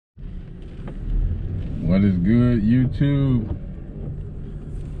What is good, YouTube?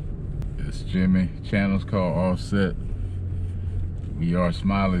 It's Jimmy. Channel's called Offset. We are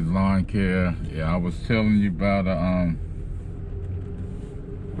Smiley's Lawn Care. Yeah, I was telling you about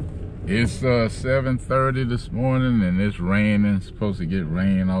it's 7:30 this morning and it's raining. It's supposed to get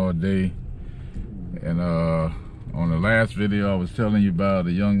rain all day. And on the last video I was telling you about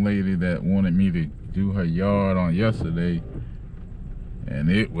a young lady that wanted me to do her yard on yesterday, and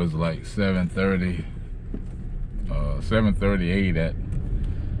it was like 7:38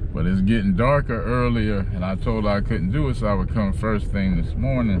 but it's getting darker earlier, and I told her I couldn't do it, so I would come first thing this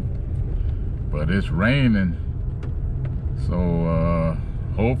morning. But it's raining, so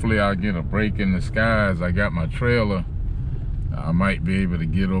hopefully I'll get a break in the skies. I got my trailer. I might be able to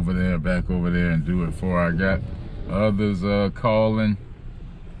get over there, back over there, and do it before I got others calling,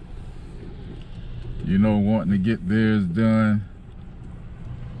 you know, wanting to get theirs done.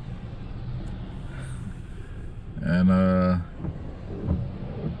 And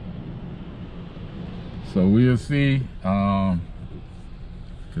so we'll see, because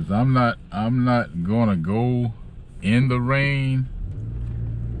I'm not gonna go in the rain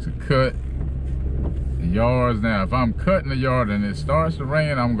to cut the yards. Now if I'm cutting the yard and it starts to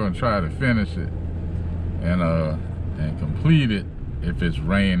rain, I'm gonna try to finish it and complete it if it's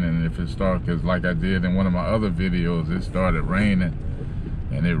raining. If it starts, because like I did in one of my other videos, it started raining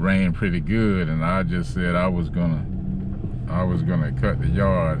and it rained pretty good, and I just said I was gonna cut the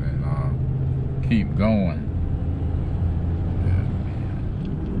yard and keep going.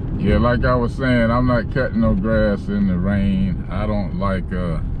 Yeah, like I was saying, I'm not cutting no grass in the rain. I don't like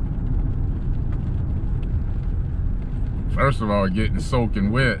first of all, getting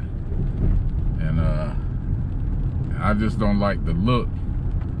soaking wet, and I just don't like the look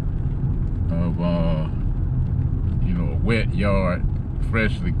of you know, a wet yard,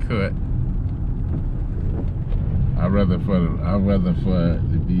 freshly cut. I'd rather for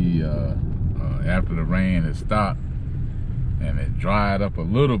it to be after the rain has stopped and it dried up a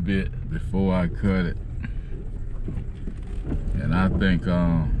little bit before I cut it. And I think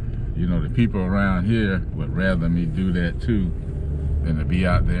you know, the people around here would rather me do that too than to be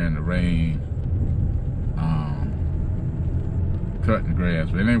out there in the rain cutting grass.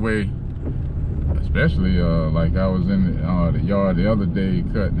 But anyway, especially like I was in the yard the other day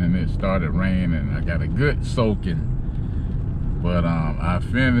cutting, and it started raining and I got a good soaking. But I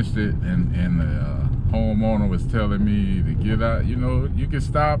finished it, and the homeowner was telling me to get out, you know, you can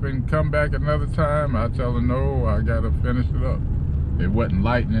stop and come back another time. I tell her no, I gotta finish it up. It wasn't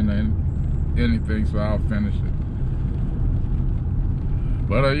lightning or anything, so I'll finish it.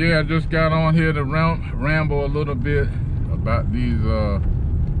 But yeah, I just got on here to ramble a little bit about these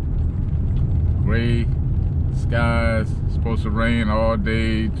gray skies. It's supposed to rain all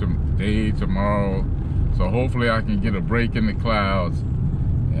day today, tomorrow. So hopefully I can get a break in the clouds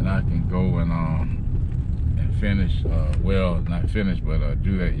and I can go and finish, well, not finish, but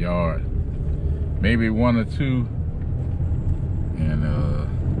do that yard. Maybe one or two. And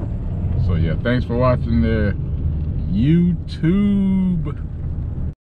so yeah, thanks for watching there, YouTube.